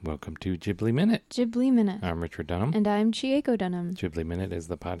welcome to Ghibli Minute. Ghibli Minute. I'm Richard Dunham. And I'm Chieko Dunham. Ghibli Minute is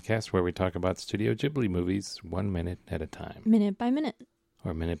the podcast where we talk about Studio Ghibli movies 1 minute at a time. Minute by minute.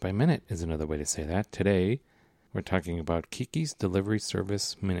 Or minute by minute is another way to say that. Today, we're talking about Kiki's Delivery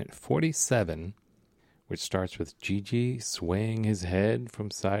Service Minute 47, which starts with Gigi swaying his head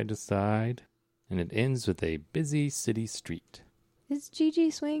from side to side, and it ends with a busy city street. Is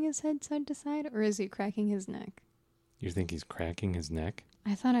Gigi swaying his head side to side, or is he cracking his neck? You think he's cracking his neck?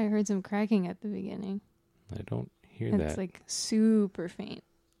 I thought I heard some cracking at the beginning. I don't hear that. It's like super faint.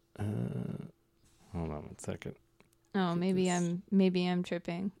 Hold on 1 second. Oh, maybe I'm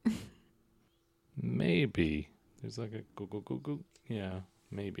tripping. Maybe. There's like a go. Yeah,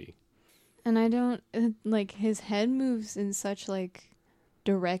 maybe. And I don't, like, his head moves in such a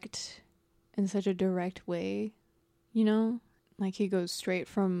direct way, you know? Like he goes straight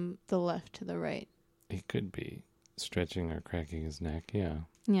from the left to the right. He could be stretching or cracking his neck, yeah.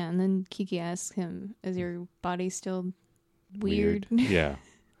 Yeah, and then Kiki asks him, is your body still weird? Yeah.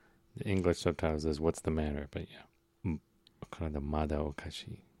 The English subtitle says, what's the matter? But yeah. Mada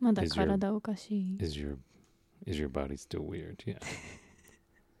okashi. Mada karada okashi. Is your body still weird? Yeah.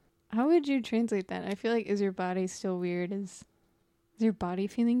 How would you translate that? I feel like, is your body still weird? Is your body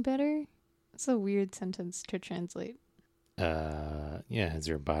feeling better? It's a weird sentence to translate. Yeah, has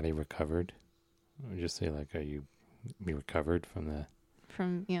your body recovered? Or just say like, are you recovered from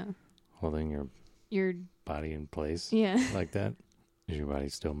holding your body in place? Yeah. Like that? Is your body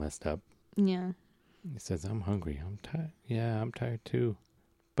still messed up? Yeah. He says, I'm hungry. I'm tired. Yeah, I'm tired too.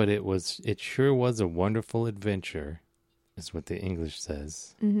 But it sure was a wonderful adventure, is what the English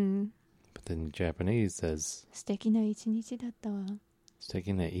says. Mm-hmm. But then the Japanese says, 素敵な一日だったわ. 素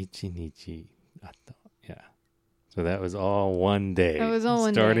敵な一日だった. Yeah. So that was all one day. That was all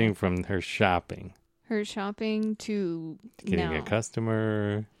one day. Starting from her shopping. Her shopping to getting now. A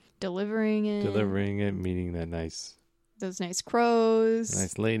customer. Delivering it. Meeting those nice crows.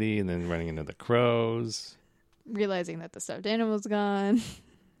 Nice lady, and then running into the crows. Realizing that the stuffed animal's gone.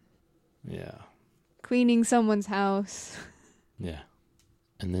 Yeah. Cleaning someone's house. Yeah.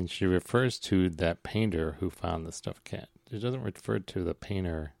 And then she refers to that painter who found the stuffed cat. She doesn't refer to the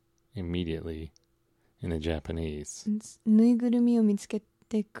painter immediately in the Japanese. ぬいぐるみを見つけ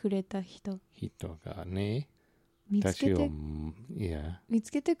てくれた人。人がね。見つけて Yeah. 見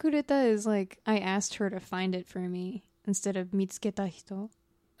つけてくれた is like, I asked her to find it for me instead of 見つけた人.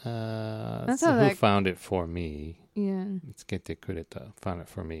 That's so who found it for me. Yeah. 見つけてくれた. Found it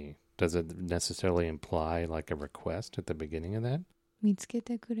for me. Does it necessarily imply like a request at the beginning of that? 見つけ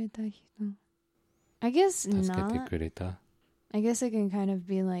てくれた人. I guess 助けて not. くれた. I guess it can kind of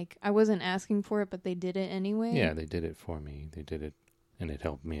be like, I wasn't asking for it, but they did it anyway. Yeah, they did it for me. They did it, and it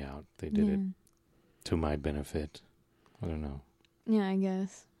helped me out. They did it to my benefit. I don't know. Yeah, I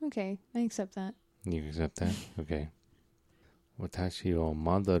guess. Okay, I accept that. You accept that? Okay. 私を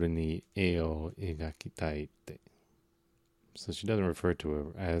モデルに絵を描きたいって So she doesn't refer to her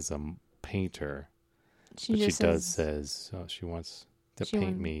as a painter. But she says she wants to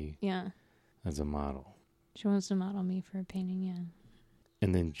paint me as a model. She wants to model me for a painting, yeah.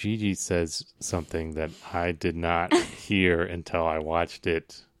 And then Gigi says something that I did not hear until I watched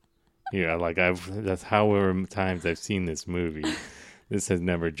it. Yeah, like that's however times I've seen this movie. This has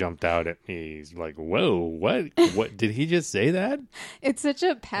never jumped out at me. He's like, whoa, what? What did he just say that? It's such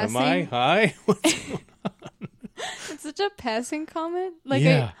a passing. Am I high? What's going on? It's such a passing comment. Like,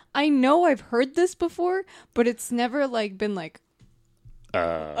 yeah. I know I've heard this before, but it's never like been like,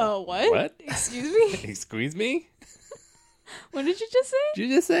 what? What? Excuse me? Excuse me? What did you just say? Did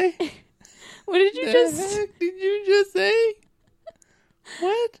you just say? What did you just heck did you just say?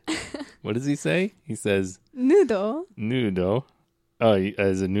 What? What does he say? He says nudo. Nudo. Oh,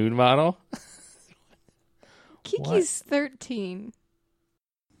 as a nude model? Kiki's 13.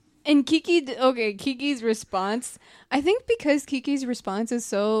 And Kiki's response, I think because Kiki's response is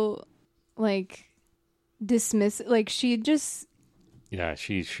so, like, dismissive, like, she just... Yeah,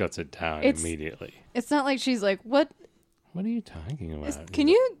 she shuts it down immediately. It's not like she's like, what? What are you talking about?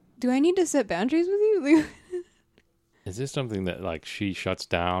 Do I need to set boundaries with you? Is this something that, like, she shuts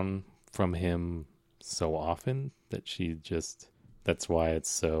down from him so often that she just... That's why it's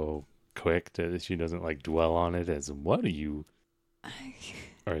so quick that she doesn't, like, dwell on it as, what are you...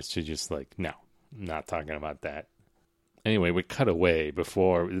 Or is she just like, no, I'm not talking about that. Anyway, we cut away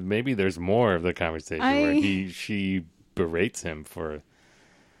before. Maybe there's more of the conversation where she berates him for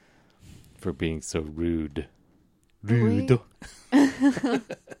being so rude. Rude.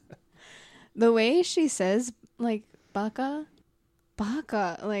 The way she says, like, baka,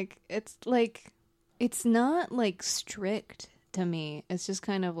 like, it's not, like, strict. to me. It's just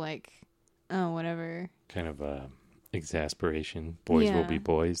kind of like, oh, whatever Kind of exasperation. Boys will Yeah. be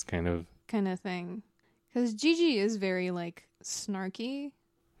boys kind of. kind of thing. Because Gigi is very like snarky.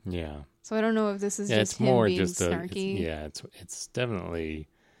 Yeah. So I don't know if this is Yeah, just it's him more being just snarky. it's definitely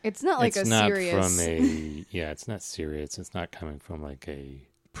It's not like it's a not serious. from a it's not serious. It's not coming from like a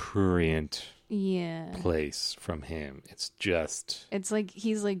prurient Yeah. place from him. It's just It's like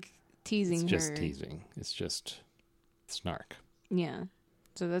he's like teasing it's just her. teasing. It's just snark. Yeah.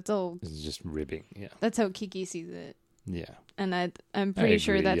 So that's all. It's just ribbing. Yeah. That's how Kiki sees it, Yeah. and I'm pretty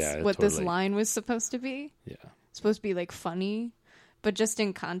sure agree, that's yeah, what this totally. line was supposed to be. Yeah. It's supposed to be like funny, but just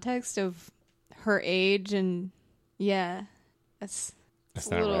in context of her age and yeah, that's That's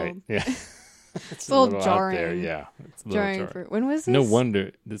a not little right. Yeah. it's a little out jarring. there. Yeah. It's a little jarring jarring. for when was this? No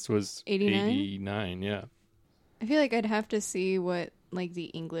wonder this was 89? 89, yeah. I feel like I'd have to see what like the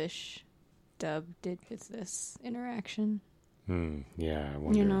English dub did with this interaction. Yeah, I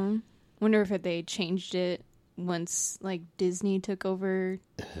wonder. You know, wonder if they changed it once like Disney took over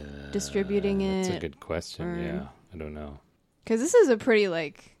distributing it. That's a good question. or- Yeah. I don't know. Because this is a pretty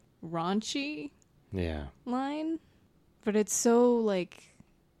like raunchy Yeah. line, but it's so like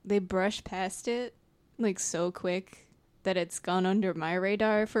they brush past it like so quick that it's gone under my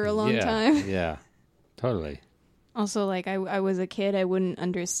radar for a long time. Yeah. Totally. Also, like I was a kid, I wouldn't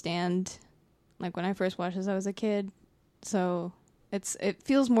understand. Like when I first watched this, I was a kid, so it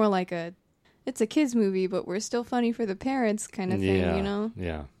feels more like it's a kids movie, but we're still funny for the parents kind of thing, Yeah. you know?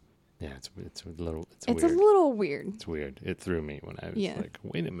 Yeah. Yeah, it's a little It's weird. a little weird. It's weird. It threw me when I was Yeah. like,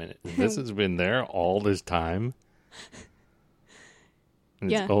 wait a minute. This has been there all this time? And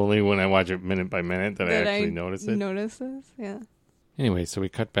Yeah. it's only when I watch it minute by minute that I actually notice it. Notice this, yeah. Anyway, so we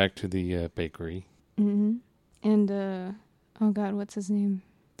cut back to the bakery. Mm-hmm. And oh god, what's his name?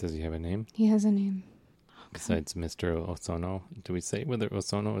 Does he have a name? He has a name. Besides Mr. Osono? Do we say whether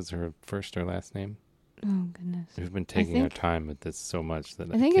Osono is her first or last name? Oh goodness. We've been taking our think- time with this so much that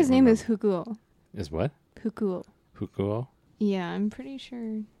I think can't his name remember. is Hukuo. Is what? Hukuo. Fukuo? Yeah, I'm pretty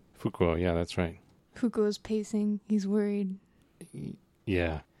sure. Fukuo, yeah, that's right. Hukuo's pacing. He's worried.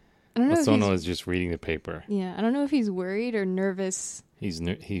 Yeah. I don't know if Osono he's, is just reading the paper. yeah, I don't know if he's worried or nervous. He's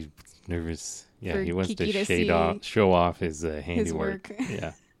nervous. Yeah, For he wants Kiki to to show off his handiwork. work.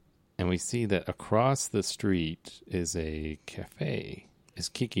 Yeah. And we see that across the street is a cafe. As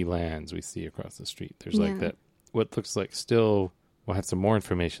Kiki lands, we see across the street. There's like Yeah. that, what looks like still, we'll have some more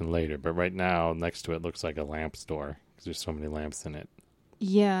information later, but right now next to it looks like a lamp store because there's so many lamps in it.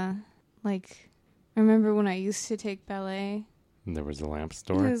 Yeah, like I remember when I used to take ballet. And there was a lamp It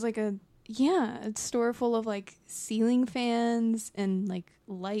store. was like a store full of like ceiling fans and like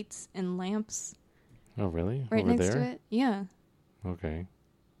lights and lamps Oh, really? right Over next there? to it. Yeah, Okay.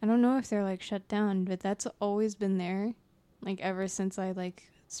 I don't know if they're like shut down, but that's always been there, like ever since I like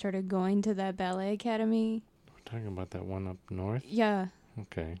started going to that ballet academy. We're talking about that one up north? Yeah,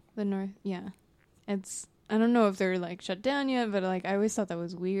 Okay. the north. Yeah, it's I don't know if they're like shut down yet, but like I always thought that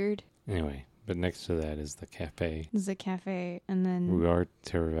was weird. Anyway, but next to that is the cafe. There's a cafe and then Ruar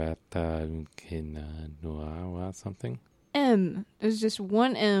Tervata Kinanuawa something? M. There's just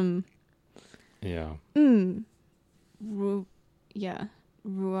one M. Yeah. Yeah.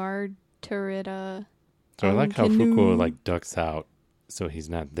 Ruar Turita. So I like how Canoe. Fukuo like ducks out so he's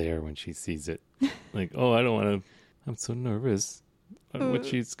not there when she sees it. Like, oh, I don't want to, I'm so nervous on what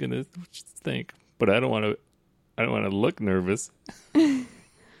she's going to think. But I don't want to look nervous.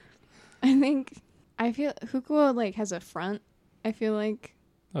 I feel Hukuo like has a front, I feel like,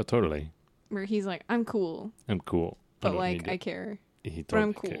 Oh, totally. where he's like, I'm cool, I'm cool. but like I care. He but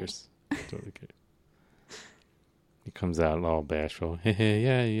I'm totally cool. cares. Totally cares. He comes out all bashful. Hey, hey,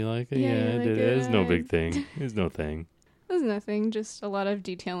 yeah, you like it? Yeah, Yeah, you like it is no it. big thing. It's no thing. There's nothing, just a lot of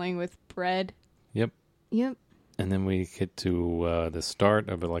detailing with bread. Yep. Yep. And then we get to the start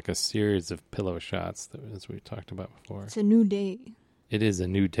of like a series of pillow shots, as we talked about before. It's a new day. It is a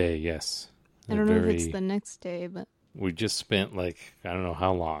new day, yes. I don't know if it's the next day, but We just spent like, I don't know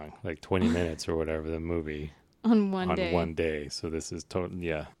how long, like 20 minutes or whatever, the movie on one on day. one day. So this is totally,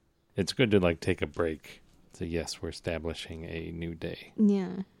 yeah. It's good to like take a break. So yes, we're establishing a new day.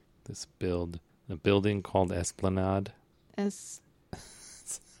 Yeah. This a building called Esplanade.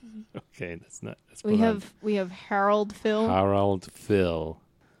 Okay, that's not Esplanade. We have Harold Phil. Harold Phil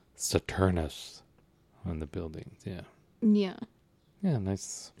Saturnus on the buildings. Yeah. Yeah. Yeah,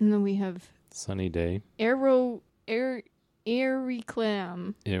 nice And then we have sunny day. Aeroclam.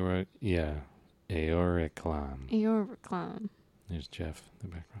 Yeah. Aoriclam. Aeroclam. There's Jeff in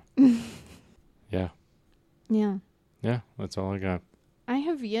the background. Yeah. Yeah. Yeah, that's all I got. I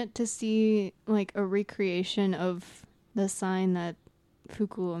have yet to see like a recreation of the sign that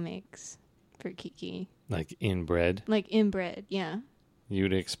Fukuo makes for Kiki. Like inbred. Like inbred, yeah.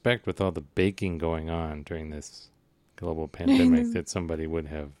 You'd expect with all the baking going on during this global pandemic that somebody would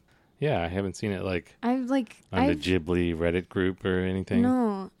have. Yeah, I haven't seen it like I've like on the Ghibli Reddit group or anything.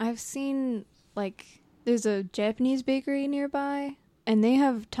 No, I've seen like there's a Japanese bakery nearby and they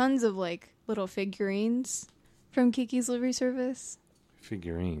have tons of like little figurines from Kiki's Livery Service.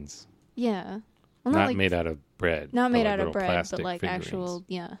 Figurines. Yeah. Well, not like, made out of bread. Not made like out of bread, but like figurines. actual,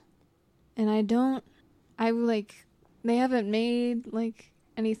 yeah. And they haven't made like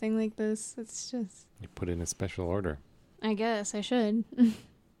anything like this. It's just. You put in a special order. I guess I should.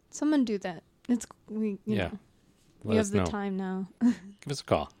 Someone do that. You know, we have the time now. Give us a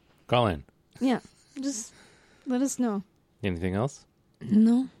call. Call in. Yeah. Just let us know. Anything else?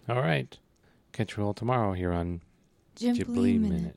 No. All right. Catch you all tomorrow here on Ghibli Minute.